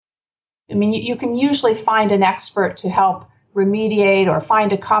I mean, you can usually find an expert to help remediate or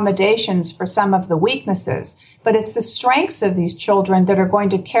find accommodations for some of the weaknesses, but it's the strengths of these children that are going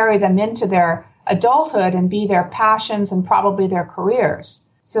to carry them into their adulthood and be their passions and probably their careers.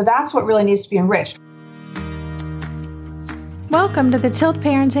 So that's what really needs to be enriched. Welcome to the Tilt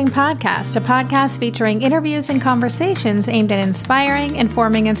Parenting Podcast, a podcast featuring interviews and conversations aimed at inspiring,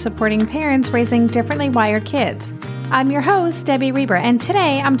 informing, and supporting parents raising differently wired kids. I'm your host, Debbie Reber, and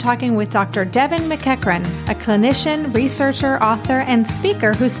today I'm talking with Dr. Devon MacEachron, a clinician, researcher, author, and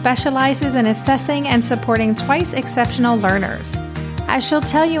speaker who specializes in assessing and supporting twice exceptional learners. As she'll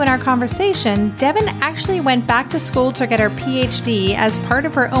tell you in our conversation, Devon actually went back to school to get her PhD as part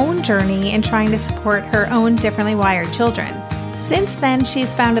of her own journey in trying to support her own differently wired children. Since then,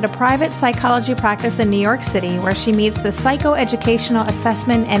 she's founded a private psychology practice in New York City where she meets the psychoeducational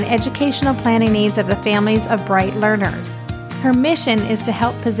assessment and educational planning needs of the families of bright learners. Her mission is to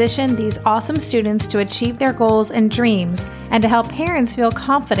help position these awesome students to achieve their goals and dreams and to help parents feel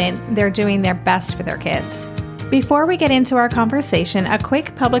confident they're doing their best for their kids. Before we get into our conversation, a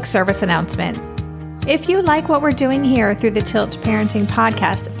quick public service announcement. If you like what we're doing here through the Tilt Parenting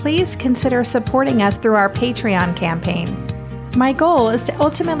Podcast, please consider supporting us through our Patreon campaign. My goal is to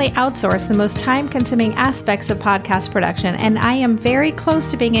ultimately outsource the most time-consuming aspects of podcast production, and I am very close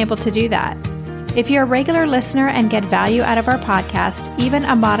to being able to do that. If you're a regular listener and get value out of our podcast, even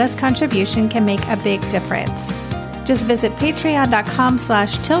a modest contribution can make a big difference. Just visit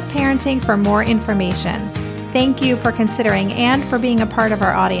patreon.com/tiltparenting for more information. Thank you for considering and for being a part of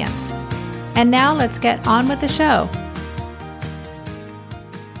our audience. And now let's get on with the show.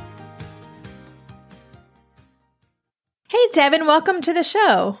 Hey, Devon, welcome to the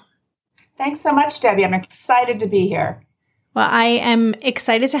show. Thanks so much, Debbie. I'm excited to be here. Well, I am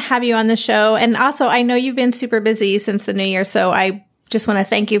excited to have you on the show. And also, I know you've been super busy since the new year, so I just want to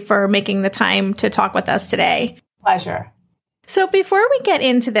thank you for making the time to talk with us today. Pleasure. So before we get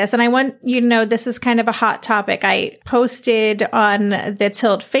into this, and I want you to know this is kind of a hot topic, I posted on the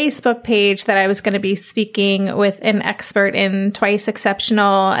Tilt Facebook page that I was going to be speaking with an expert in twice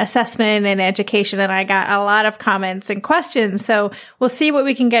exceptional assessment and education, and I got a lot of comments and questions, so we'll see what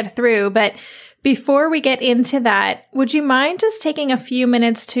we can get through. But before we get into that, would you mind just taking a few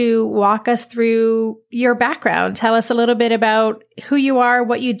minutes to walk us through your background? Tell us a little bit about who you are,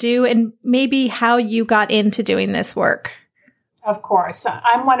 what you do, and maybe how you got into doing this work. Of course.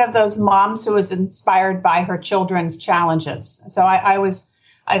 I'm one of those moms who was inspired by her children's challenges. So I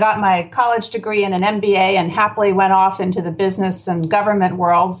got my college degree and an MBA and happily went off into the business and government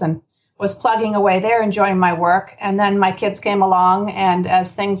worlds and was plugging away there, enjoying my work. And then my kids came along, and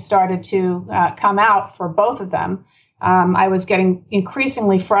as things started to come out for both of them, I was getting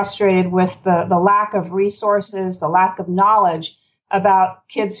increasingly frustrated with the lack of resources, the lack of knowledge about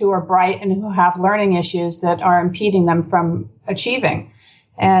kids who are bright and who have learning issues that are impeding them from achieving.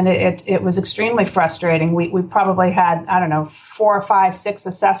 And it was extremely frustrating. We probably had, 4, 5, 6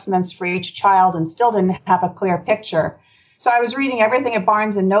 assessments for each child and still didn't have a clear picture. So I was reading everything at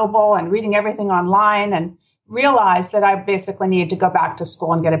Barnes and Noble and reading everything online and realized that I basically needed to go back to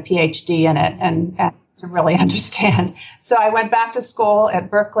school and get a PhD in it and to really understand. So I went back to school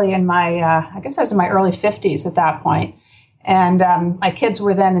at Berkeley in my, I guess I was in my early 50s at that point. And my kids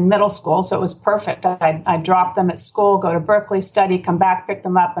were then in middle school, so it was perfect. I'd drop them at school, go to Berkeley, study, come back, pick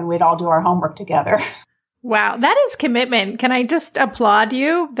them up, and we'd all do our homework together. Wow, that is commitment. Can I just applaud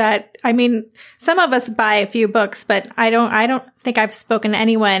you? Some of us buy a few books, but I don't think I've spoken to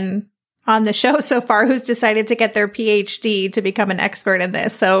anyone on the show so far who's decided to get their PhD to become an expert in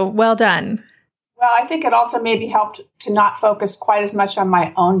this. So well done. Well, I think it also maybe helped to not focus quite as much on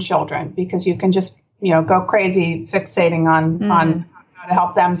my own children, because you can just go crazy fixating on how to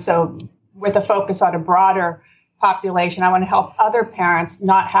help them. So with a focus on a broader population, I want to help other parents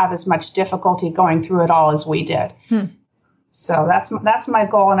not have as much difficulty going through it all as we did. So that's my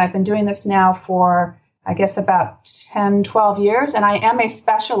goal. And I've been doing this now for, I guess, about 10, 12 years. And I am a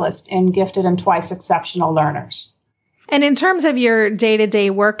specialist in gifted and twice exceptional learners. And in terms of your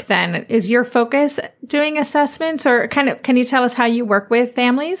day-to-day work then, is your focus doing assessments, or can you tell us how you work with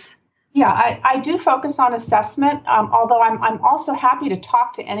families? Yeah, I do focus on assessment, although I'm also happy to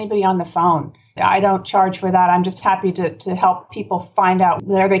talk to anybody on the phone. I don't charge for that. I'm just happy to help people find out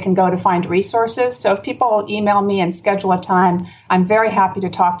where they can go to find resources. So if people email me and schedule a time, I'm very happy to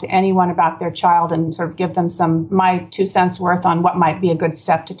talk to anyone about their child and sort of give them my 2 cents worth on what might be a good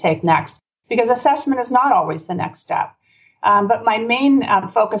step to take next. Because assessment is not always the next step. But my main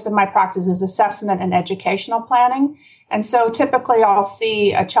focus of my practice is assessment and educational planning. And so typically I'll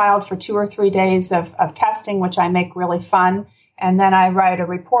see a child for 2 or 3 days of testing, which I make really fun. And then I write a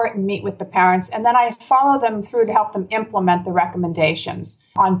report and meet with the parents. And then I follow them through to help them implement the recommendations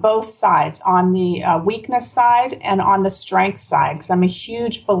on both sides, on the weakness side and on the strength side, because I'm a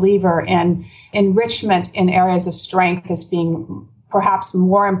huge believer in enrichment in areas of strength as being perhaps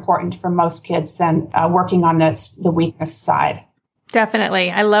more important for most kids than working on the weakness side. Definitely.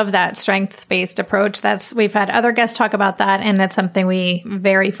 I love that strengths-based approach. We've had other guests talk about that, and that's something we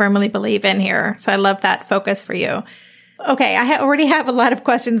very firmly believe in here. So I love that focus for you. Okay, I already have a lot of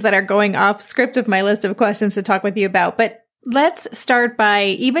questions that are going off script of my list of questions to talk with you about, but let's start by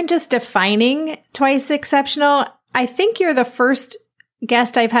even just defining twice exceptional. I think you're the first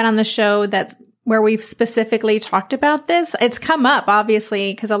guest I've had on the show where we've specifically talked about this. It's come up,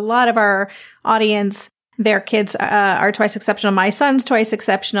 obviously, because a lot of our audience, their kids are twice exceptional. My son's twice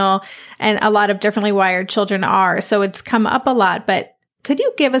exceptional, and a lot of differently wired children are. So it's come up a lot, but could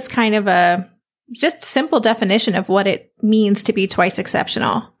you give us kind of a just simple definition of what it means to be twice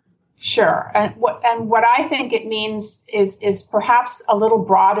exceptional? Sure. And what I think it means is perhaps a little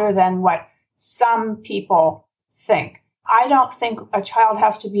broader than what some people think. I don't think a child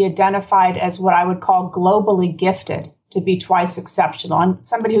has to be identified as what I would call globally gifted to be twice exceptional. And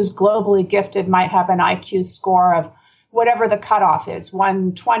somebody who's globally gifted might have an IQ score of whatever the cutoff is,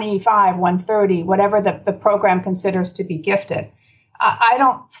 125, 130, whatever the program considers to be gifted. I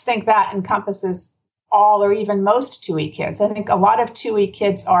don't think that encompasses all or even most 2E kids. I think a lot of 2E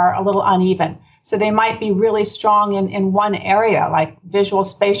kids are a little uneven. So they might be really strong in one area, like visual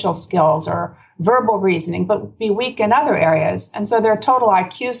spatial skills or verbal reasoning, but be weak in other areas. And so their total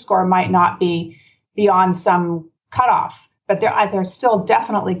IQ score might not be beyond some cutoff, but they're still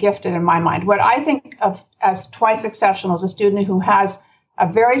definitely gifted in my mind. What I think of as twice exceptional is a student who has a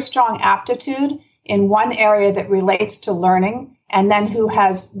very strong aptitude in one area that relates to learning, and then who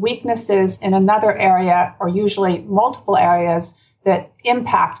has weaknesses in another area, or usually multiple areas, that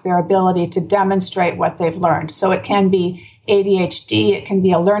impact their ability to demonstrate what they've learned. So it can be ADHD, it can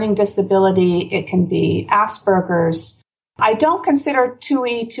be a learning disability, it can be Asperger's. I don't consider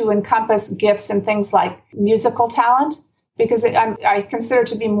 2E to encompass gifts in things like musical talent, because I consider it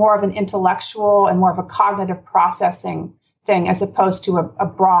to be more of an intellectual and more of a cognitive processing thing, as opposed to a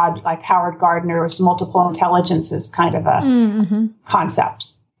broad, like Howard Gardner's multiple intelligences kind of a concept.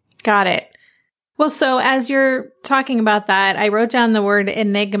 Got it. Well, so as you're talking about that, I wrote down the word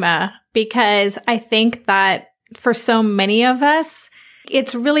enigma, because I think that for so many of us,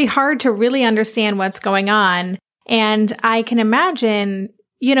 it's really hard to really understand what's going on. And I can imagine,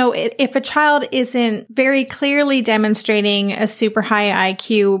 if a child isn't very clearly demonstrating a super high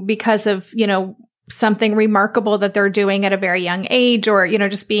IQ because of, something remarkable that they're doing at a very young age, or,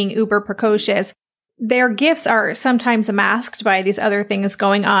 just being uber precocious, their gifts are sometimes masked by these other things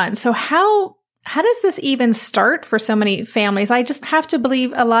going on. So how does this even start for so many families? I just have to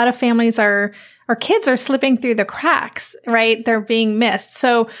believe a lot of families our kids are slipping through the cracks, right? They're being missed.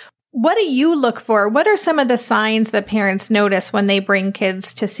 So what do you look for? What are some of the signs that parents notice when they bring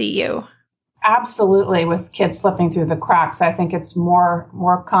kids to see you? Absolutely. With kids slipping through the cracks, I think it's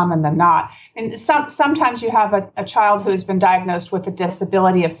more common than not. And sometimes you have a child who has been diagnosed with a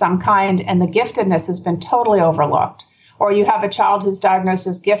disability of some kind, and the giftedness has been totally overlooked. Or you have a child who's diagnosed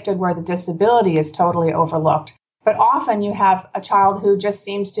as gifted where the disability is totally overlooked. But often you have a child who just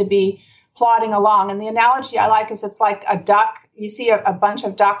seems to be plodding along. And the analogy I like is it's like a duck. You see a bunch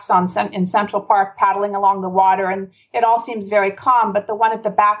of ducks in Central Park paddling along the water, and it all seems very calm, but the one at the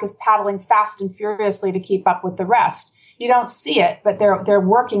back is paddling fast and furiously to keep up with the rest. You don't see it, but they're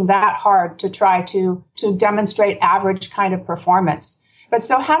working that hard to try to demonstrate average kind of performance. But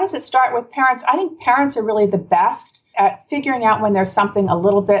so how does it start with parents? I think parents are really the best at figuring out when there's something a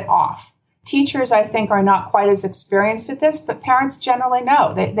little bit off. Teachers, I think, are not quite as experienced at this, but parents generally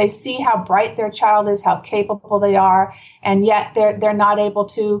know. They see how bright their child is, how capable they are, and yet they're not able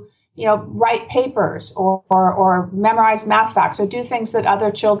to, write papers or memorize math facts or do things that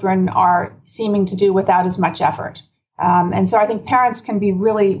other children are seeming to do without as much effort. And so I think parents can be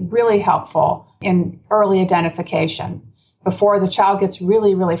really, really helpful in early identification before the child gets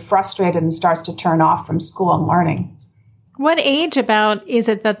really, really frustrated and starts to turn off from school and learning. What age about is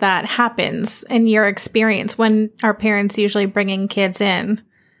it that happens in your experience? When are parents usually bringing kids in?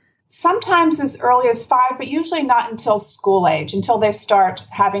 Sometimes as early as 5, but usually not until school age, until they start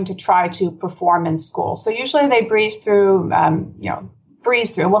having to try to perform in school. So usually they breeze through,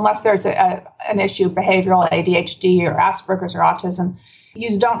 unless there's an issue, behavioral ADHD or Asperger's or autism.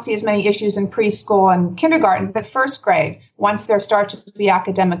 You don't see as many issues in preschool and kindergarten, but first grade, once there start to be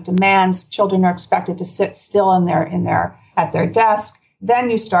academic demands, children are expected to sit still at their desk.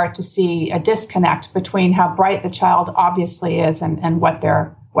 then you start to see a disconnect between how bright the child obviously is and what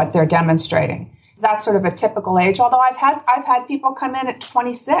they're demonstrating. That's sort of a typical age, although I've had people come in at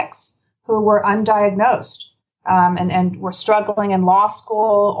 26 who were undiagnosed and were struggling in law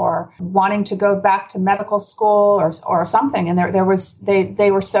school or wanting to go back to medical school or something. And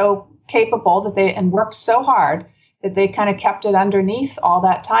they were so capable and worked so hard that they kind of kept it underneath all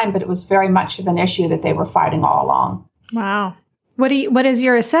that time, but it was very much of an issue that they were fighting all along. Wow. What is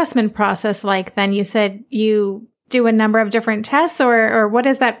your assessment process like then? You said you do a number of different tests, or what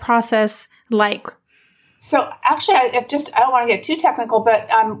is that process like? So actually, I don't want to get too technical, but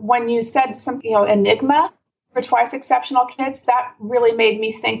when you said enigma for twice exceptional kids, that really made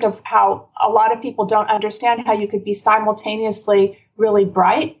me think of how a lot of people don't understand how you could be simultaneously really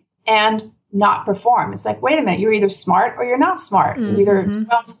bright and not perform. It's like, wait a minute, you're either smart or you're not smart. You either do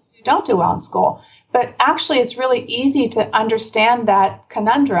well in school, you don't do well in school. But actually, it's really easy to understand that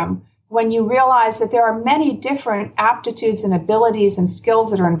conundrum when you realize that there are many different aptitudes and abilities and skills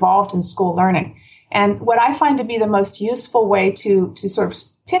that are involved in school learning. And what I find to be the most useful way to sort of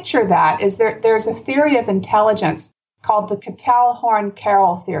picture that is there's a theory of intelligence called the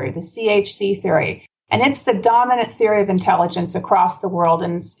Cattell-Horn-Carroll theory, the CHC theory. And it's the dominant theory of intelligence across the world.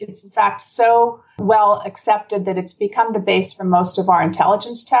 And it's in fact so well accepted that it's become the base for most of our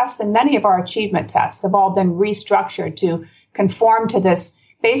intelligence tests. And many of our achievement tests have all been restructured to conform to this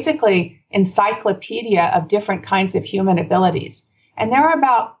basically encyclopedia of different kinds of human abilities. And there are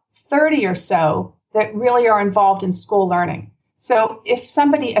about 30 or so that really are involved in school learning. So if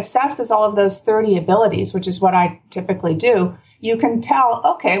somebody assesses all of those 30 abilities, which is what I typically do, you can tell,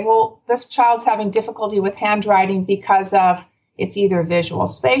 okay, well, this child's having difficulty with handwriting because of it's either visual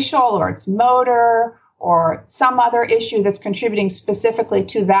spatial or it's motor or some other issue that's contributing specifically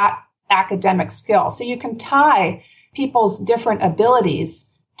to that academic skill. So you can tie people's different abilities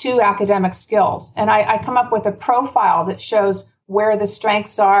to academic skills. And I come up with a profile that shows where the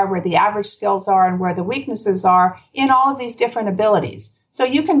strengths are, where the average skills are, and where the weaknesses are in all of these different abilities. So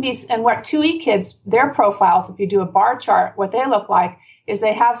you can be, and what 2E kids, their profiles, if you do a bar chart, what they look like is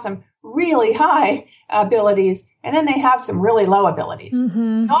they have some really high abilities, and then they have some really low abilities.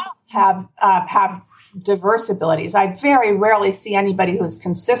 They all have diverse abilities. I very rarely see anybody who's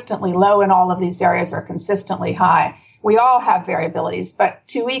consistently low in all of these areas or consistently high. We all have variabilities, but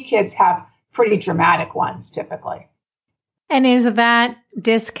 2E kids have pretty dramatic ones typically. And is that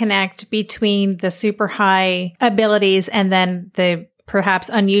disconnect between the super high abilities and then the perhaps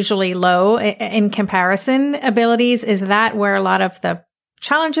unusually low in comparison abilities, is that where a lot of the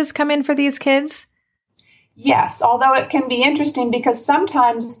challenges come in for these kids? Yes, although it can be interesting because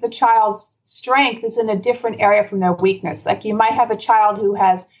sometimes the child's strength is in a different area from their weakness. Like you might have a child who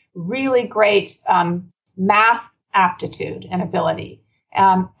has really great math aptitude and ability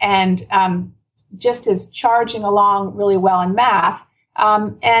and just is charging along really well in math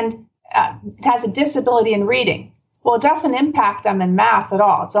and has a disability in reading. Well, it doesn't impact them in math at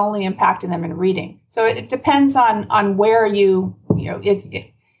all. It's only impacting them in reading. So it depends on where I'm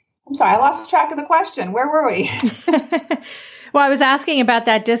sorry, I lost track of the question. Where were we? Well, I was asking about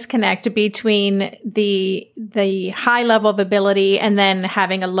that disconnect between the high level of ability and then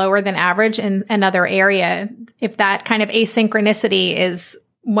having a lower than average in another area, if that kind of asynchronicity is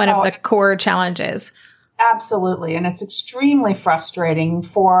one of the core challenges. Absolutely. And it's extremely frustrating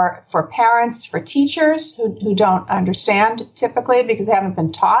for parents, for teachers who don't understand typically because they haven't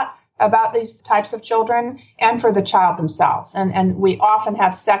been taught about these types of children, and for the child themselves. And we often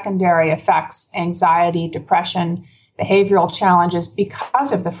have secondary effects, anxiety, depression, behavioral challenges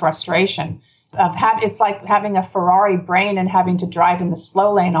because of the frustration of it's like having a Ferrari brain and having to drive in the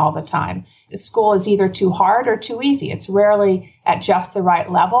slow lane all the time. The school is either too hard or too easy. It's rarely at just the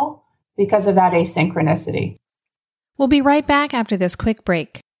right level because of that asynchronicity. We'll be right back after this quick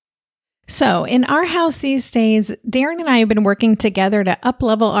break. So in our house these days, Darren and I have been working together to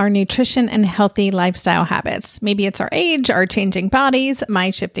up-level our nutrition and healthy lifestyle habits. Maybe it's our age, our changing bodies, my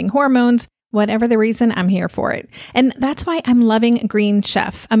shifting hormones. Whatever the reason, I'm here for it. And that's why I'm loving Green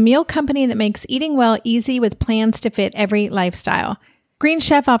Chef, a meal company that makes eating well easy with plans to fit every lifestyle. Green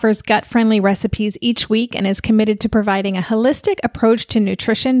Chef offers gut-friendly recipes each week and is committed to providing a holistic approach to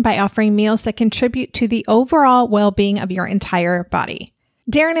nutrition by offering meals that contribute to the overall well-being of your entire body.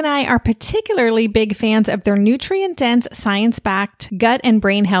 Darren and I are particularly big fans of their nutrient-dense, science-backed gut and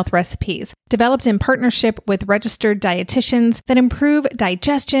brain health recipes, developed in partnership with registered dietitians that improve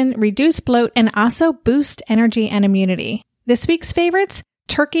digestion, reduce bloat, and also boost energy and immunity. This week's favorites?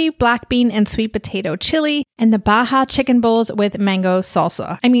 Turkey, black bean, and sweet potato chili, and the Baja chicken bowls with mango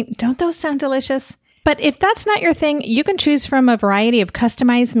salsa. I mean, don't those sound delicious? But if that's not your thing, you can choose from a variety of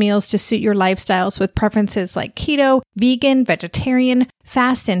customized meals to suit your lifestyles with preferences like keto, vegan, vegetarian,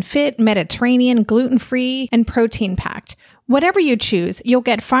 fast and fit, Mediterranean, gluten-free, and protein-packed. Whatever you choose, you'll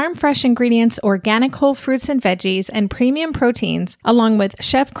get farm-fresh ingredients, organic whole fruits and veggies, and premium proteins, along with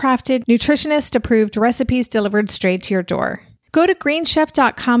chef-crafted, nutritionist-approved recipes delivered straight to your door. Go to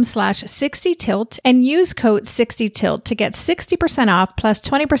greenchef.com/60tilt and use code 60tilt to get 60% off plus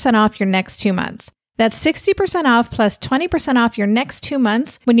 20% off your next 2 months. That's 60% off plus 20% off your next 2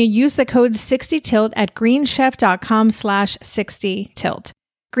 months when you use the code 60tilt at greenchef.com/60tilt.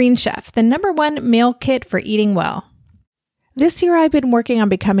 Green Chef, the #1 meal kit for eating well. This year, I've been working on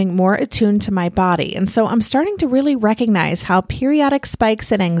becoming more attuned to my body, and so I'm starting to really recognize how periodic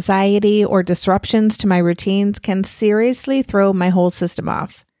spikes in anxiety or disruptions to my routines can seriously throw my whole system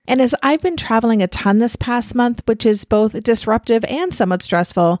off. And as I've been traveling a ton this past month, which is both disruptive and somewhat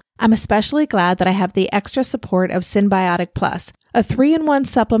stressful, I'm especially glad that I have the extra support of Synbiotic Plus, a 3-in-1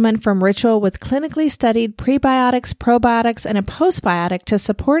 supplement from Ritual with clinically studied prebiotics, probiotics, and a postbiotic to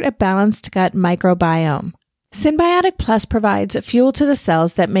support a balanced gut microbiome. Synbiotic Plus provides fuel to the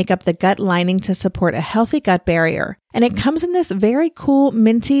cells that make up the gut lining to support a healthy gut barrier. And it comes in this very cool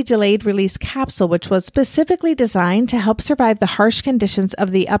minty delayed release capsule, which was specifically designed to help survive the harsh conditions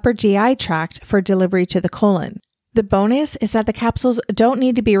of the upper GI tract for delivery to the colon. The bonus is that the capsules don't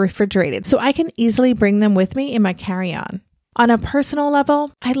need to be refrigerated, so I can easily bring them with me in my carry-on. On a personal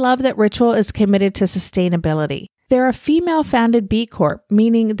level, I love that Ritual is committed to sustainability. They're a female-founded B Corp,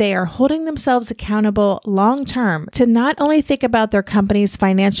 meaning they are holding themselves accountable long-term to not only think about their company's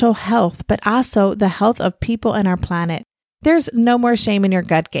financial health, but also the health of people and our planet. There's no more shame in your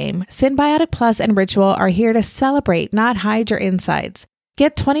gut game. Synbiotic Plus and Ritual are here to celebrate, not hide your insides.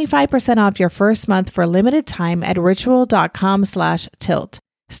 Get 25% off your first month for a limited time at ritual.com/tilt.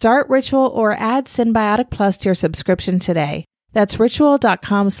 Start Ritual or add Synbiotic Plus to your subscription today. That's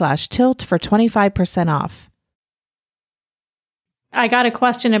ritual.com/tilt for 25% off. I got a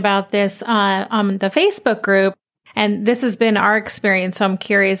question about this on the Facebook group, and this has been our experience. So I'm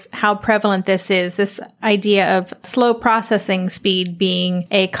curious how prevalent this is, this idea of slow processing speed being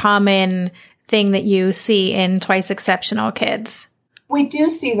a common thing that you see in twice exceptional kids. We do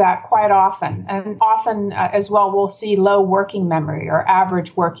see that quite often. And often as well, we'll see low working memory or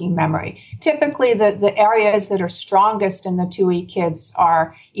average working memory. Typically, the areas that are strongest in the 2E kids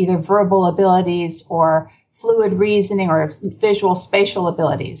are either verbal abilities or fluid reasoning or visual spatial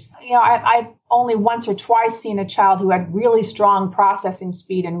abilities. You know, I've only once or twice seen a child who had really strong processing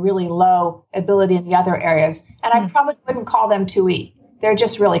speed and really low ability in the other areas. And I probably wouldn't call them 2E. They're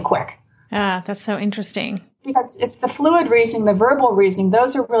just really quick. Ah, that's so interesting. Because it's the fluid reasoning, the verbal reasoning,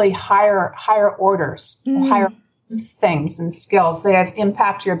 those are really higher orders, higher things and skills. They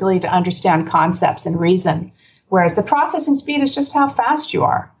impact your ability to understand concepts and reason. Whereas the processing speed is just how fast you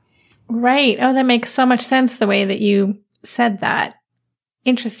are. Right. Oh, that makes so much sense the way that you said that.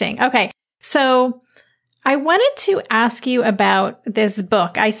 Interesting. Okay. So I wanted to ask you about this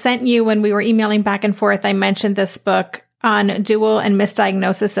book. I sent you when we were emailing back and forth. I mentioned this book on dual and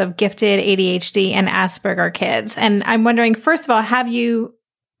misdiagnosis of gifted ADHD and Asperger kids. And I'm wondering, first of all, have you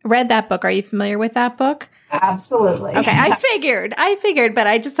read that book? Are you familiar with that book? Absolutely. Okay. I figured, but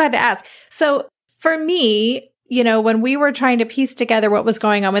I just had to ask. So for me, you know, when we were trying to piece together what was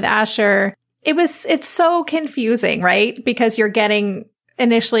going on with Asher, it's so confusing, right? Because you're getting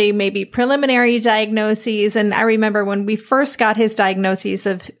initially maybe preliminary diagnoses. And I remember when we first got his diagnoses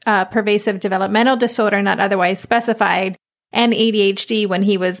of pervasive developmental disorder, not otherwise specified, and ADHD when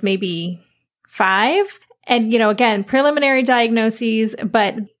he was maybe 5. And, you know, again, preliminary diagnoses,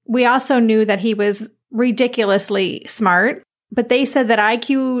 but we also knew that he was ridiculously smart. But they said that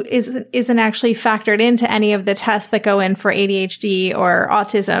IQ isn't actually factored into any of the tests that go in for ADHD or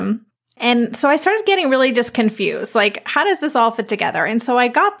autism. And so I started getting really just confused. Like, how does this all fit together? And so I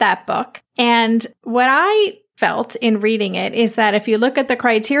got that book. And what I felt in reading it is that if you look at the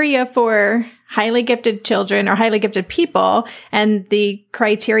criteria for highly gifted children or highly gifted people and the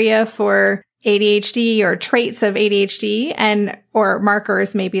criteria for ADHD or traits of ADHD or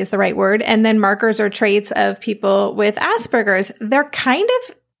markers maybe is the right word. And then markers or traits of people with Asperger's, they're kind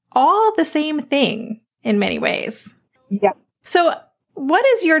of all the same thing in many ways. Yeah. So what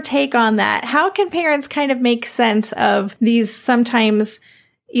is your take on that? How can parents kind of make sense of these sometimes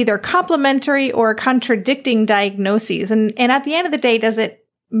either complementary or contradicting diagnoses? And at the end of the day, does it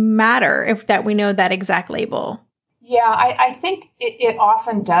matter if that we know that exact label? Yeah, I think it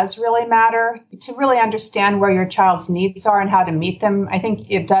often does really matter to really understand where your child's needs are and how to meet them. I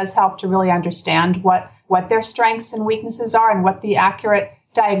think it does help to really understand what their strengths and weaknesses are and what the accurate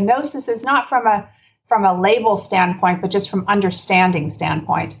diagnosis is, not from a from a label standpoint, but just from understanding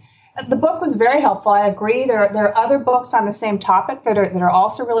standpoint. The book was very helpful. I agree. There are other books on the same topic that are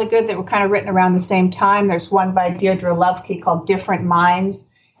also really good that were kind of written around the same time. There's one by Deirdre Lovke called Different Minds.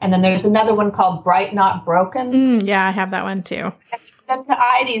 And then there's another one called Bright Not Broken. Yeah, I have that one too. And then the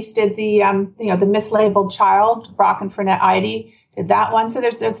Ides did the mislabeled child. Brock and Frenette Ide did that one. So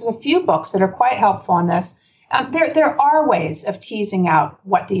there's a few books that are quite helpful in this. There are ways of teasing out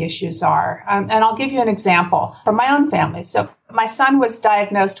what the issues are. And I'll give you an example from my own family. So my son was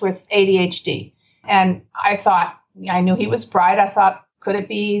diagnosed with ADHD. And I knew he was bright. I thought, could it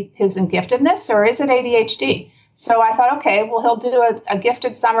be his giftedness or is it ADHD? So I thought, okay, well, he'll do a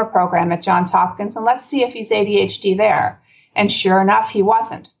gifted summer program at Johns Hopkins and let's see if he's ADHD there. And sure enough, he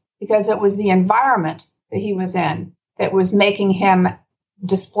wasn't, because it was the environment that he was in that was making him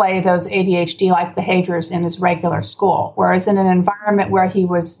display those ADHD-like behaviors in his regular school. Whereas in an environment where he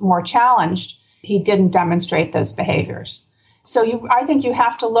was more challenged, he didn't demonstrate those behaviors. So I think you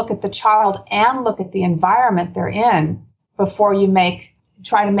have to look at the child and look at the environment they're in before you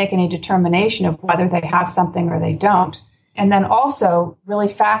try to make any determination of whether they have something or they don't. And then also really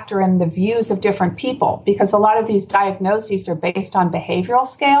factor in the views of different people, because a lot of these diagnoses are based on behavioral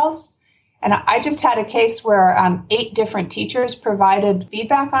scales. And I just had a case where 8 different teachers provided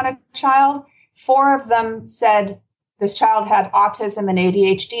feedback on a child. 4 of them said this child had autism and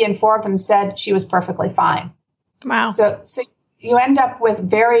ADHD, and 4 of them said she was perfectly fine. Wow. So you end up with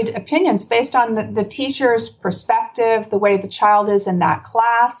varied opinions based on the teacher's perspective, the way the child is in that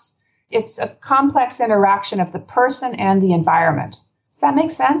class. It's a complex interaction of the person and the environment. Does that make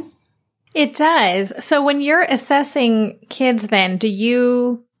sense? It does. So when you're assessing kids then,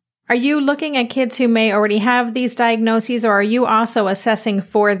 are you looking at kids who may already have these diagnoses, or are you also assessing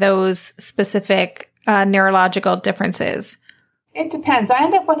for those specific neurological differences? It depends. I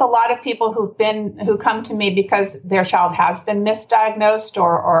end up with a lot of people who come to me because their child has been misdiagnosed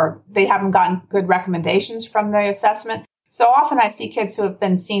or they haven't gotten good recommendations from the assessment. So often I see kids who have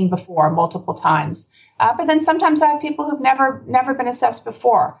been seen before multiple times. But then sometimes I have people who've never been assessed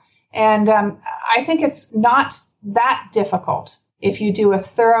before. And I think it's not that difficult if you do a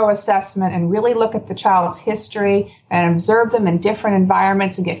thorough assessment and really look at the child's history and observe them in different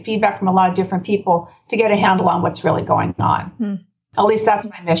environments and get feedback from a lot of different people to get a handle on what's really going on. At least that's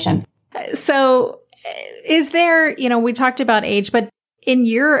my mission. So is there, we talked about age, but in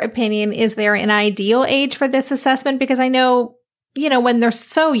your opinion, is there an ideal age for this assessment? Because I know, when they're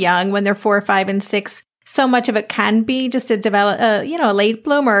so young, when they're 4, 5, and 6, so much of it can be just a late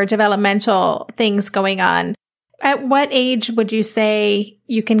bloomer or developmental things going on. At what age would you say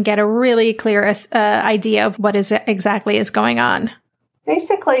you can get a really clear idea of what exactly is going on?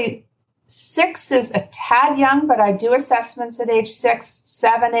 Basically, 6 is a tad young, but I do assessments at age 6,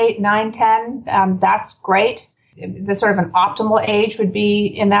 7, 8, 9, 10. That's great. The sort of an optimal age would be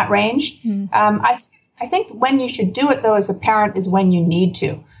in that range. I think when you should do it, though, as a parent is when you need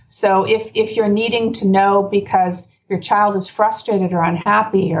to. So if you're needing to know because your child is frustrated or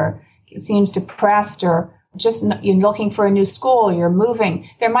unhappy or it seems depressed or just you're looking for a new school, you're moving,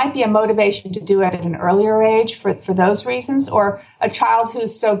 there might be a motivation to do it at an earlier age for those reasons. Or a child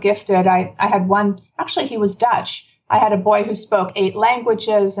who's so gifted. I had one, actually he was Dutch. I had a boy who spoke 8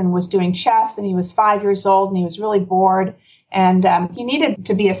 languages and was doing chess, and he was 5 years old and he was really bored. And he needed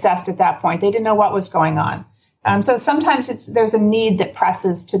to be assessed at that point. They didn't know what was going on. So sometimes there's a need that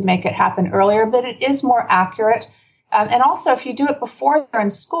presses to make it happen earlier, but it is more accurate. And also, if you do it before they're in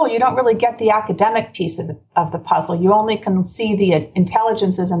school, you don't really get the academic piece of the puzzle. You only can see the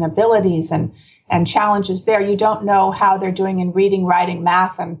intelligences and abilities and challenges there. You don't know how they're doing in reading, writing,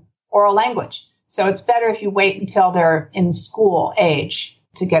 math, and oral language. So it's better if you wait until they're in school age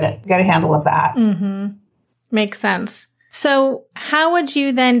to get a handle of that. Mm-hmm. Makes sense. So how would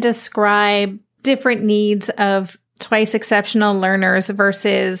you then describe different needs of twice exceptional learners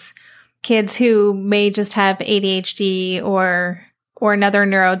versus kids who may just have ADHD or another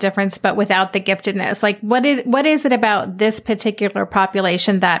neuro difference, but without the giftedness? Like, what is it about this particular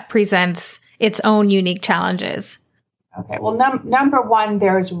population that presents its own unique challenges? Okay. Well, number one,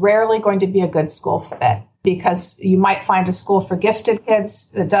 there is rarely going to be a good school fit, because you might find a school for gifted kids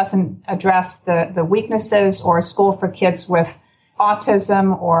that doesn't address the weaknesses, or a school for kids with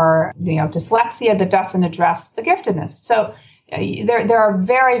autism or dyslexia that doesn't address the giftedness. So there are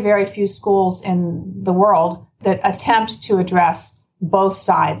very, very few schools in the world that attempt to address both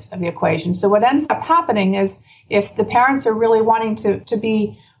sides of the equation. So what ends up happening is, if the parents are really wanting to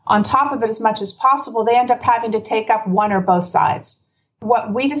be on top of it as much as possible, they end up having to take up one or both sides.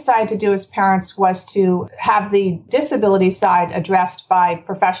 What we decided to do as parents was to have the disability side addressed by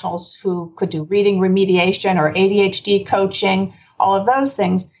professionals who could do reading remediation or ADHD coaching, all of those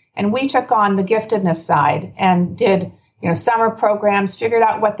things. And we took on the giftedness side and did, summer programs, figured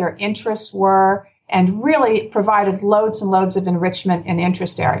out what their interests were, and really provided loads and loads of enrichment in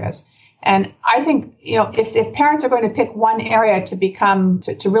interest areas. And I think, if parents are going to pick one area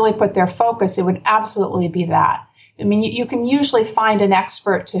to really put their focus, it would absolutely be that. I mean, you can usually find an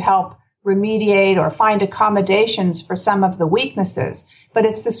expert to help remediate or find accommodations for some of the weaknesses, but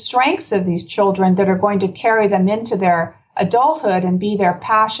it's the strengths of these children that are going to carry them into their adulthood and be their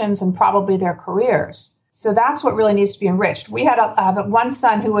passions and probably their careers. So that's what really needs to be enriched. We had one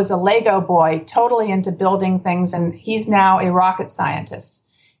son who was a Lego boy, totally into building things, and he's now a rocket scientist.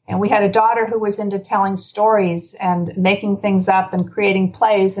 And we had a daughter who was into telling stories and making things up and creating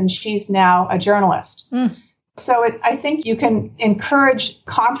plays, and she's now a journalist. So I think you can encourage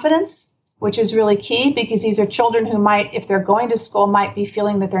confidence, which is really key, because these are children who might, if they're going to school, might be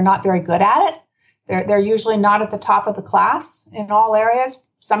feeling that they're not very good at it. They're usually not at the top of the class in all areas.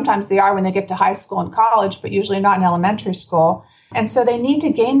 Sometimes they are when they get to high school and college, but usually not in elementary school. And so they need to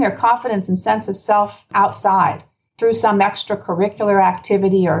gain their confidence and sense of self outside through some extracurricular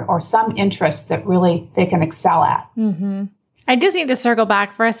activity or some interest that really they can excel at. Mm-hmm. I just need to circle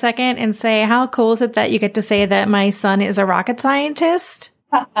back for a second and say, how cool is it that you get to say that my son is a rocket scientist?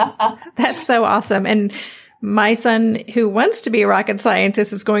 That's so awesome. And my son, who wants to be a rocket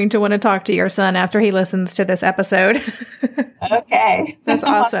scientist, is going to want to talk to your son after he listens to this episode. Okay. That's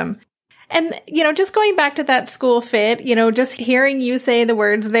awesome. And, just going back to that school fit, just hearing you say the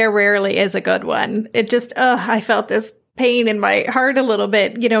words, there rarely is a good one. It just, I felt this pain in my heart a little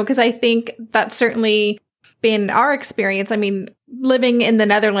bit, because I think that's certainly been our experience. I mean, living in the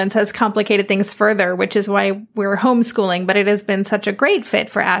Netherlands has complicated things further, which is why we're homeschooling, but it has been such a great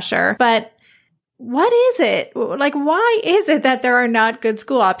fit for Asher. But what is it? Like, why is it that there are not good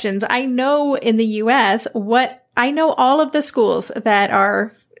school options? I know in the US, I know all of the schools that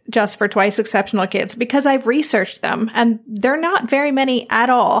are just for twice exceptional kids because I've researched them, and they're not very many at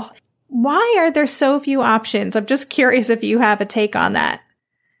all. Why are there so few options? I'm just curious if you have a take on that.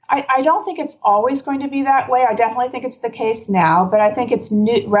 I don't think it's always going to be that way. I definitely think it's the case now, but I think it's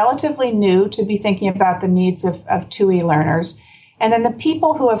relatively new to be thinking about the needs of 2E learners. And then the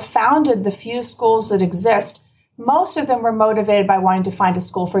people who have founded the few schools that exist, most of them were motivated by wanting to find a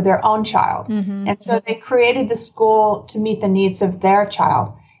school for their own child. Mm-hmm. And so they created the school to meet the needs of their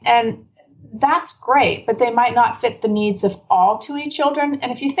child. And that's great, but they might not fit the needs of all 2E children.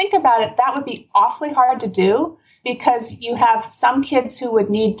 And if you think about it, that would be awfully hard to do, because you have some kids who would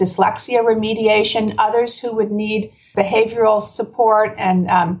need dyslexia remediation, others who would need behavioral support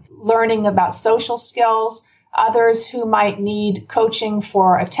and learning about social skills, others who might need coaching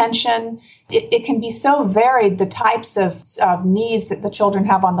for attention. It can be so varied, the types of needs that the children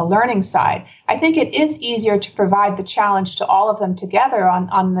have on the learning side. I think it is easier to provide the challenge to all of them together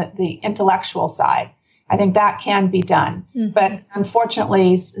on the intellectual side. I think that can be done. Mm-hmm. But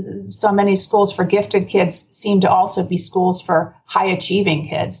unfortunately, so many schools for gifted kids seem to also be schools for high achieving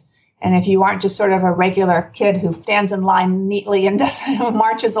kids. And if you aren't just sort of a regular kid who stands in line neatly and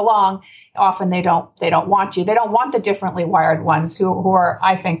marches along, often they don't want you. They don't want the differently wired ones who are,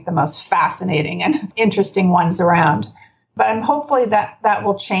 I think, the most fascinating and interesting ones around. But hopefully that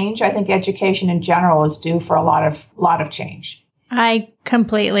will change. I think education in general is due for a lot of change. I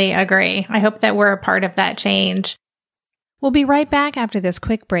completely agree. I hope that we're a part of that change. We'll be right back after this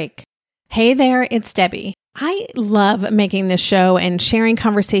quick break. Hey there, it's Debbie. I love making this show and sharing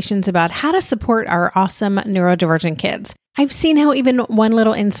conversations about how to support our awesome neurodivergent kids. I've seen how even one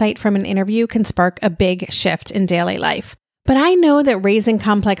little insight from an interview can spark a big shift in daily life. But I know that raising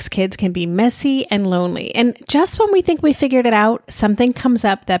complex kids can be messy and lonely. And just when we think we figured it out, something comes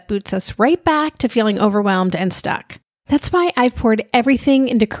up that boots us right back to feeling overwhelmed and stuck. That's why I've poured everything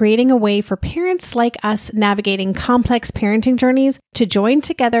into creating a way for parents like us navigating complex parenting journeys to join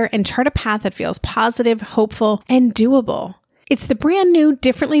together and chart a path that feels positive, hopeful, and doable. It's the brand new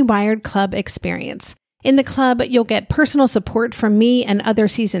Differently Wired Club experience. In the club, you'll get personal support from me and other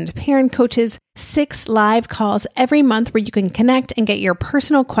seasoned parent coaches, 6 live calls every month where you can connect and get your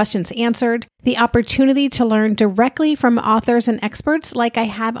personal questions answered, the opportunity to learn directly from authors and experts like I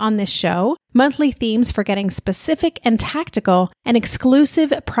have on this show, monthly themes for getting specific and tactical, an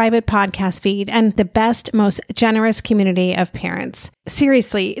exclusive private podcast feed, and the best, most generous community of parents.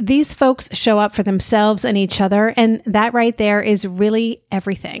 Seriously, these folks show up for themselves and each other, and that right there is really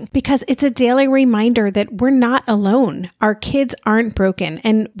everything, because it's a daily reminder that we're not alone. Our kids aren't broken,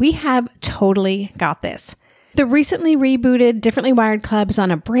 and we have totally got this. The recently rebooted Differently Wired Club is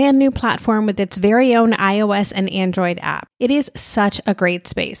on a brand new platform with its very own iOS and Android app. It is such a great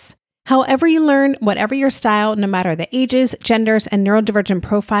space. However you learn, whatever your style, no matter the ages, genders, and neurodivergent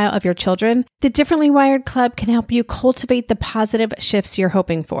profile of your children, the Differently Wired Club can help you cultivate the positive shifts you're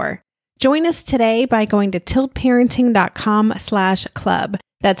hoping for. Join us today by going to tiltparenting.com/club.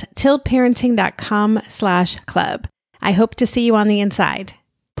 That's tiltparenting.com/club. I hope to see you on the inside.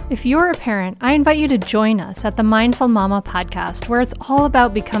 If you're a parent, I invite you to join us at the Mindful Mama podcast, where it's all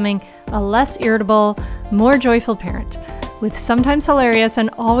about becoming a less irritable, more joyful parent. With sometimes hilarious and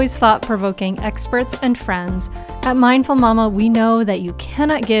always thought-provoking experts and friends, at Mindful Mama, we know that you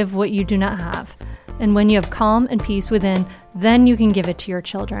cannot give what you do not have. And when you have calm and peace within, then you can give it to your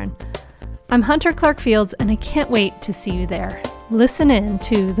children. I'm Hunter Clark Fields, and I can't wait to see you there. Listen in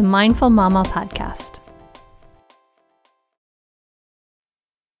to the Mindful Mama podcast.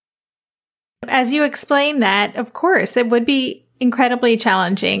 As you explained that, of course, it would be incredibly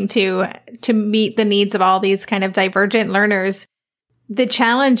challenging to meet the needs of all these kind of divergent learners. The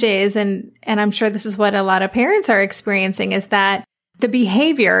challenge is, and I'm sure this is what a lot of parents are experiencing, is that the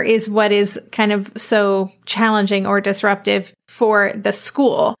behavior is what is kind of so challenging or disruptive for the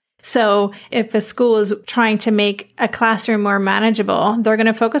school. So if a school is trying to make a classroom more manageable, they're going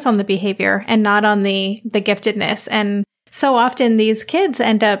to focus on the behavior and not on the giftedness. And so often these kids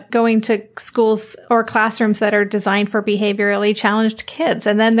end up going to schools or classrooms that are designed for behaviorally challenged kids.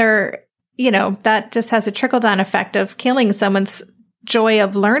 And then that just has a trickle-down effect of killing someone's joy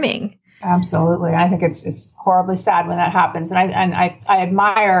of learning. Absolutely. I think it's horribly sad when that happens. And I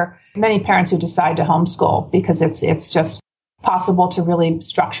admire many parents who decide to homeschool because it's just possible to really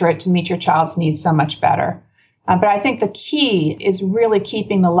structure it to meet your child's needs so much better. But I think the key is really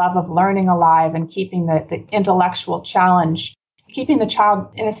keeping the love of learning alive and keeping the intellectual challenge, keeping the child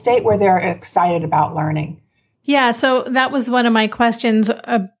in a state where they're excited about learning. Yeah, so that was one of my questions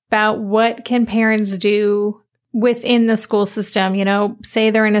about what can parents do within the school system. Say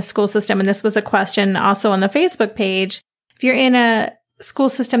they're in a school system, and this was a question also on the Facebook page. If you're in a school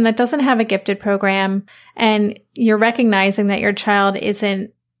system that doesn't have a gifted program and you're recognizing that your child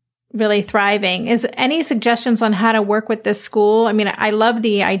isn't really thriving, is any suggestions on how to work with this school? I mean, I love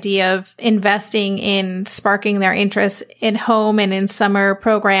the idea of investing in sparking their interest in home and in summer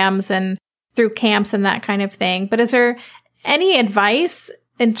programs and through camps and that kind of thing. But is there any advice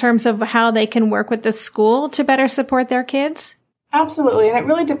in terms of how they can work with the school to better support their kids? Absolutely. And it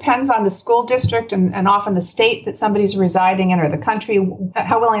really depends on the school district and often the state that somebody's residing in or the country,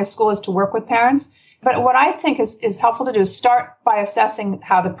 how willing a school is to work with parents. But what I think is helpful to do is start by assessing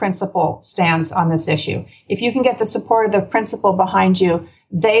how the principal stands on this issue. If you can get the support of the principal behind you,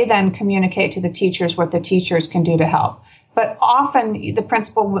 they then communicate to the teachers what the teachers can do to help. But often the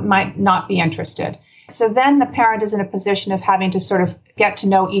principal might not be interested. So then the parent is in a position of having to sort of get to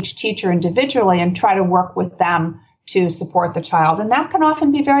know each teacher individually and try to work with them to support the child. And that can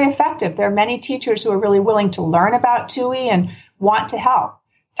often be very effective. There are many teachers who are really willing to learn about TUI and want to help.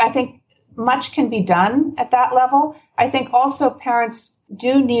 I think much can be done at that level. I think also parents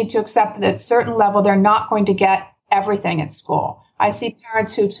do need to accept that at a certain level, they're not going to get everything at school. I see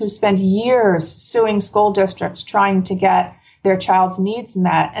parents who spend years suing school districts trying to get their child's needs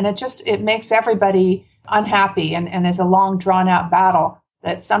met. And it makes everybody unhappy and is a long drawn out battle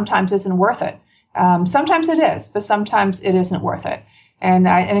that sometimes isn't worth it. Sometimes it is, but sometimes it isn't worth it. And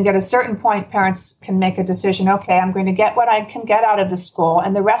I think at a certain point, parents can make a decision, okay, I'm going to get what I can get out of the school,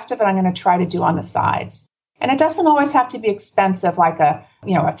 and the rest of it I'm going to try to do on the sides. And it doesn't always have to be expensive, like a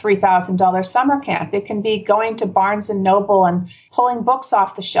 $3,000 summer camp. It can be going to Barnes and Noble and pulling books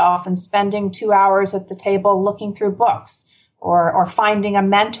off the shelf and spending 2 hours at the table looking through books, or finding a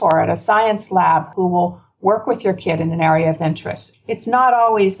mentor at a science lab who will work with your kid in an area of interest. It's not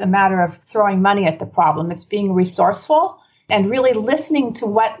always a matter of throwing money at the problem. It's being resourceful and really listening to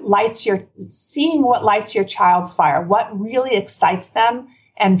seeing what lights your child's fire, what really excites them,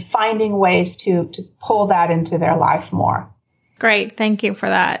 and finding ways to pull that into their life more. Great. Thank you for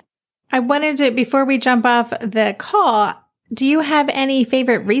that. I wanted to, before we jump off the call, do you have any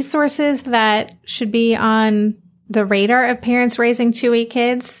favorite resources that should be on the radar of parents raising TUI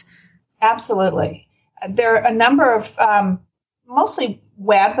kids? Absolutely. There are a number of mostly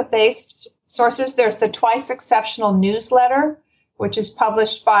web-based sources. There's the Twice Exceptional newsletter, which is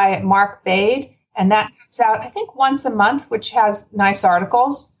published by Mark Bade, and that comes out, I think, once a month, which has nice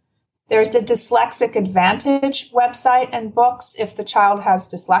articles. There's the Dyslexic Advantage website and books if the child has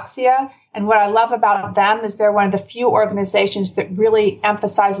dyslexia. And what I love about them is they're one of the few organizations that really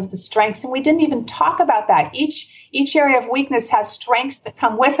emphasizes the strengths. And we didn't even talk about that. Each area of weakness has strengths that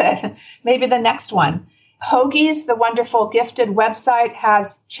come with it. Maybe the next one. Hoagie's, the wonderful Gifted website,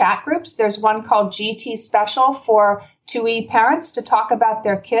 has chat groups. There's one called GT Special for 2E parents to talk about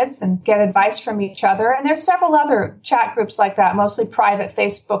their kids and get advice from each other. And there's several other chat groups like that, mostly private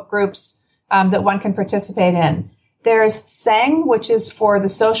Facebook groups that one can participate in. There's SANG, which is for the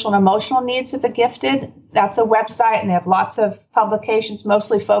social and emotional needs of the gifted. That's a website, and they have lots of publications,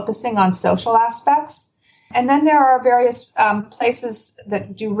 mostly focusing on social aspects. And then there are various places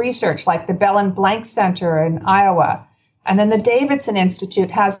that do research, like the Bell and Blank Center in Iowa. And then the Davidson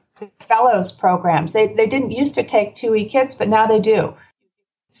Institute has fellows programs. They didn't used to take 2E kids, but now they do.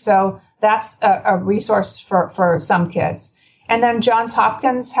 So that's a resource for some kids. And then Johns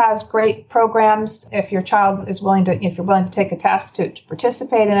Hopkins has great programs if your child is willing to, if you're willing to take a test to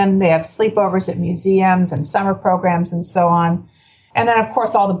participate in them. They have sleepovers at museums and summer programs and so on. And then, of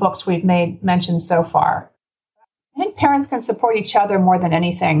course, all the books we've mentioned so far. I think parents can support each other more than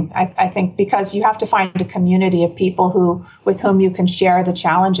anything. I think because you have to find a community of people with whom you can share the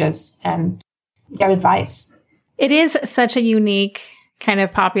challenges and get advice. It is such a unique kind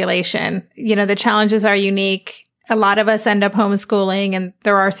of population. You know, the challenges are unique. A lot of us end up homeschooling, and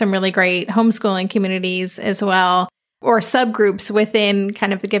there are some really great homeschooling communities as well, or subgroups within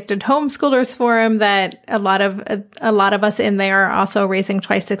kind of the Gifted Homeschoolers Forum that a lot of us in there are also raising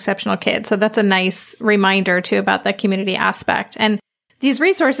twice exceptional kids. So that's a nice reminder too about that community aspect. And these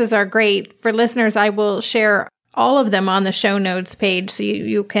resources are great for listeners. I will share all of them on the show notes page so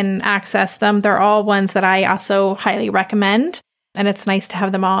you can access them. They're all ones that I also highly recommend, and it's nice to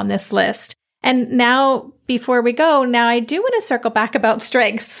have them all on this list. And now, before we go, I do want to circle back about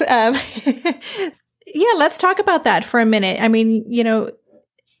strengths. Yeah, let's talk about that for a minute. I mean, you know,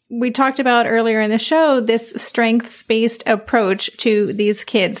 we talked about earlier in the show, this strengths-based approach to these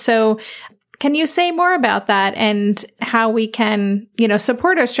kids. So can you say more about that and how we can, you know,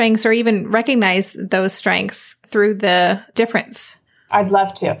 support our strengths or even recognize those strengths through the difference? I'd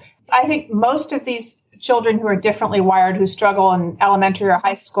love to. I think most of these children who are differently wired, who struggle in elementary or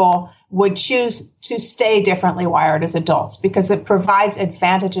high school, would choose to stay differently wired as adults because it provides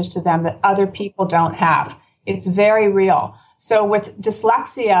advantages to them that other people don't have. It's very real. So with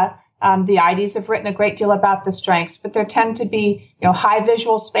dyslexia, the IDs have written a great deal about the strengths, but there tend to be, you know, high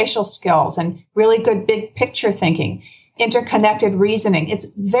visual spatial skills and really good big picture thinking, interconnected reasoning. It's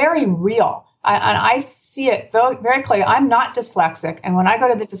very real. And I see it very clearly. I'm not dyslexic. And when I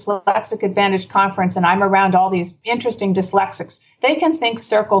go to the Dyslexic Advantage Conference and I'm around all these interesting dyslexics, they can think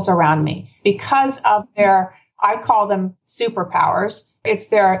circles around me because of their, I call them superpowers. It's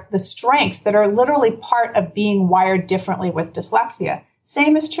the strengths that are literally part of being wired differently with dyslexia.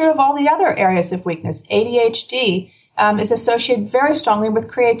 Same is true of all the other areas of weakness. ADHD is associated very strongly with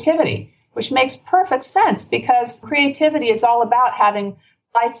creativity, which makes perfect sense because creativity is all about having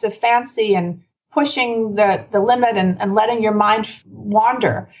flights of fancy and pushing the limit and letting your mind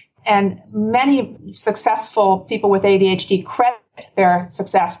wander. And many successful people with ADHD credit their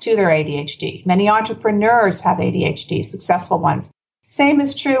success to their ADHD. Many entrepreneurs have ADHD, successful ones. Same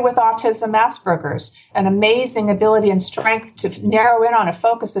is true with autism, Asperger's, an amazing ability and strength to narrow in on a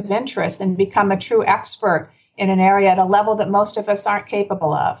focus of interest and become a true expert in an area at a level that most of us aren't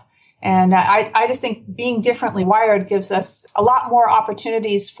capable of. And I just think being differently wired gives us a lot more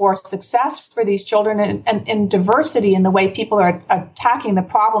opportunities for success for these children and diversity in the way people are attacking the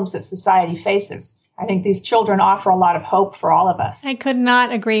problems that society faces. I think these children offer a lot of hope for all of us. I could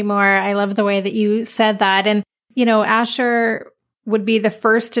not agree more. I love the way that you said that. And, you know, Asher would be the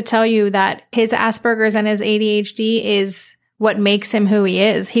first to tell you that his Asperger's and his ADHD is what makes him who he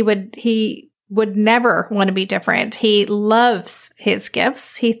is. He would never want to be different. He loves his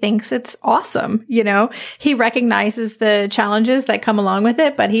gifts. He thinks it's awesome. You know, he recognizes the challenges that come along with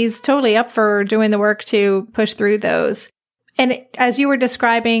it, but he's totally up for doing the work to push through those. And as you were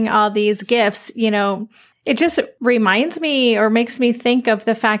describing all these gifts, you know, it just reminds me or makes me think of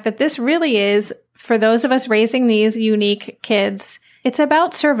the fact that this really is, for those of us raising these unique kids, it's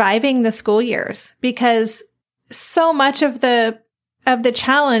about surviving the school years, because so much of the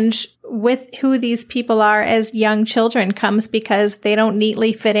challenge with who these people are as young children comes because they don't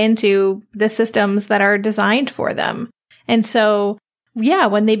neatly fit into the systems that are designed for them. And so, yeah,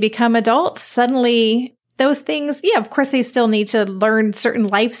 when they become adults, suddenly those things, yeah, of course, they still need to learn certain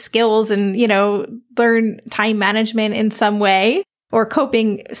life skills and, you know, learn time management in some way or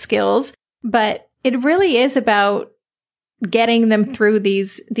coping skills. But it really is about getting them through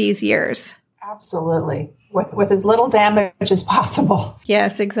these years. Absolutely. With as little damage as possible.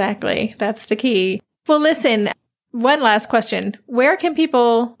 Yes, exactly. That's the key. Well, listen, one last question. Where can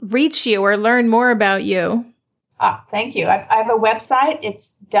people reach you or learn more about you? Thank you. I have a website.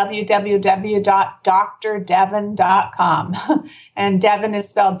 It's www.drdevon.com. And Devon is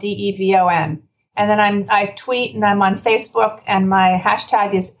spelled Devon. And then I tweet and I'm on Facebook, and my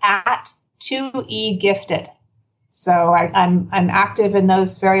hashtag is @2egifted. So I'm active in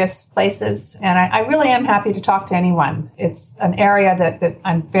those various places, and I really am happy to talk to anyone. It's an area that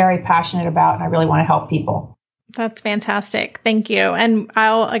I'm very passionate about, and I really want to help people. That's fantastic. Thank you. And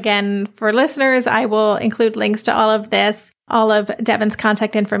again, for listeners, I will include links to all of this, all of Devon's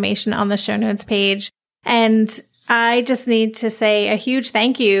contact information on the show notes page. And I just need to say a huge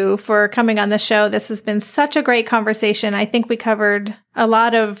thank you for coming on the show. This has been such a great conversation. I think we covered a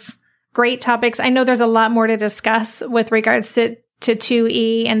lot of great topics. I know there's a lot more to discuss with regards to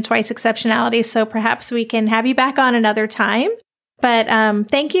 2E and twice exceptionality. So perhaps we can have you back on another time. But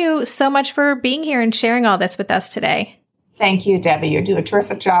thank you so much for being here and sharing all this with us today. Thank you, Debbie. You do a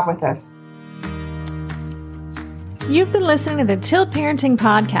terrific job with this. You've been listening to the Tilt Parenting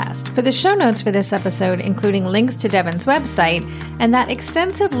Podcast. For the show notes for this episode, including links to Devon's website and that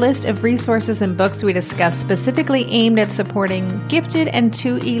extensive list of resources and books we discussed specifically aimed at supporting gifted and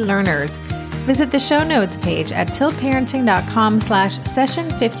 2E learners, visit the show notes page at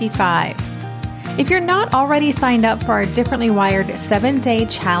tiltparenting.com/session55. If you're not already signed up for our Differently Wired 7-day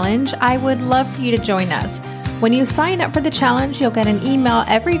challenge, I would love for you to join us. When you sign up for the challenge, you'll get an email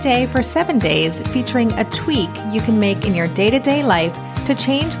every day for 7 days featuring a tweak you can make in your day-to-day life to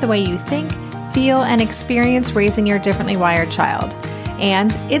change the way you think, feel, and experience raising your differently wired child.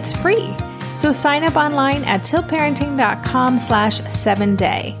 And it's free. So sign up online at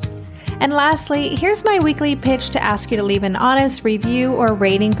tiltparenting.com/7day. And lastly, here's my weekly pitch to ask you to leave an honest review or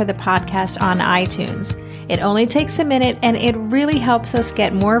rating for the podcast on iTunes. It only takes a minute, and it really helps us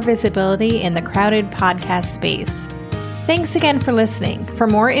get more visibility in the crowded podcast space. Thanks again for listening. For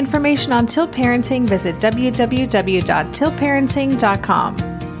more information on Tilt Parenting, visit www.tiltparenting.com.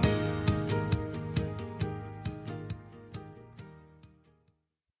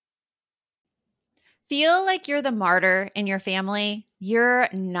 Feel like you're the martyr in your family? You're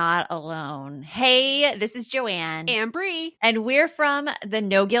not alone. Hey, this is Joanne. And Bree. And we're from the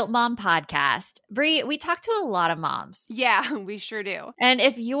No Guilt Mom podcast. Bree, we talk to a lot of moms. Yeah, we sure do. And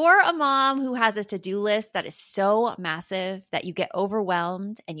if you're a mom who has a to-do list that is so massive that you get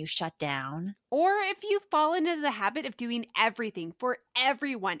overwhelmed and you shut down, or if you've fallen into the habit of doing everything for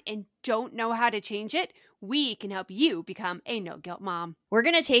everyone and don't know how to change it, we can help you become a no-guilt mom. we're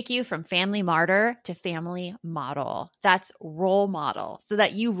going to take you from family martyr to family model. That's role model, so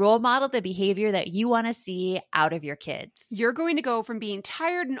that you role model the behavior that you want to see out of your kids. You're going to go from being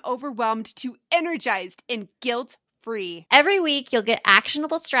tired and overwhelmed to energized and guilt-free. Every week, you'll get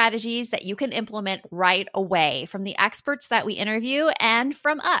actionable strategies that you can implement right away from the experts that we interview and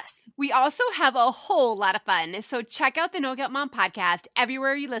from us. We also have a whole lot of fun, so check out the No Guilt Mom podcast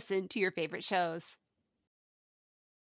everywhere you listen to your favorite shows.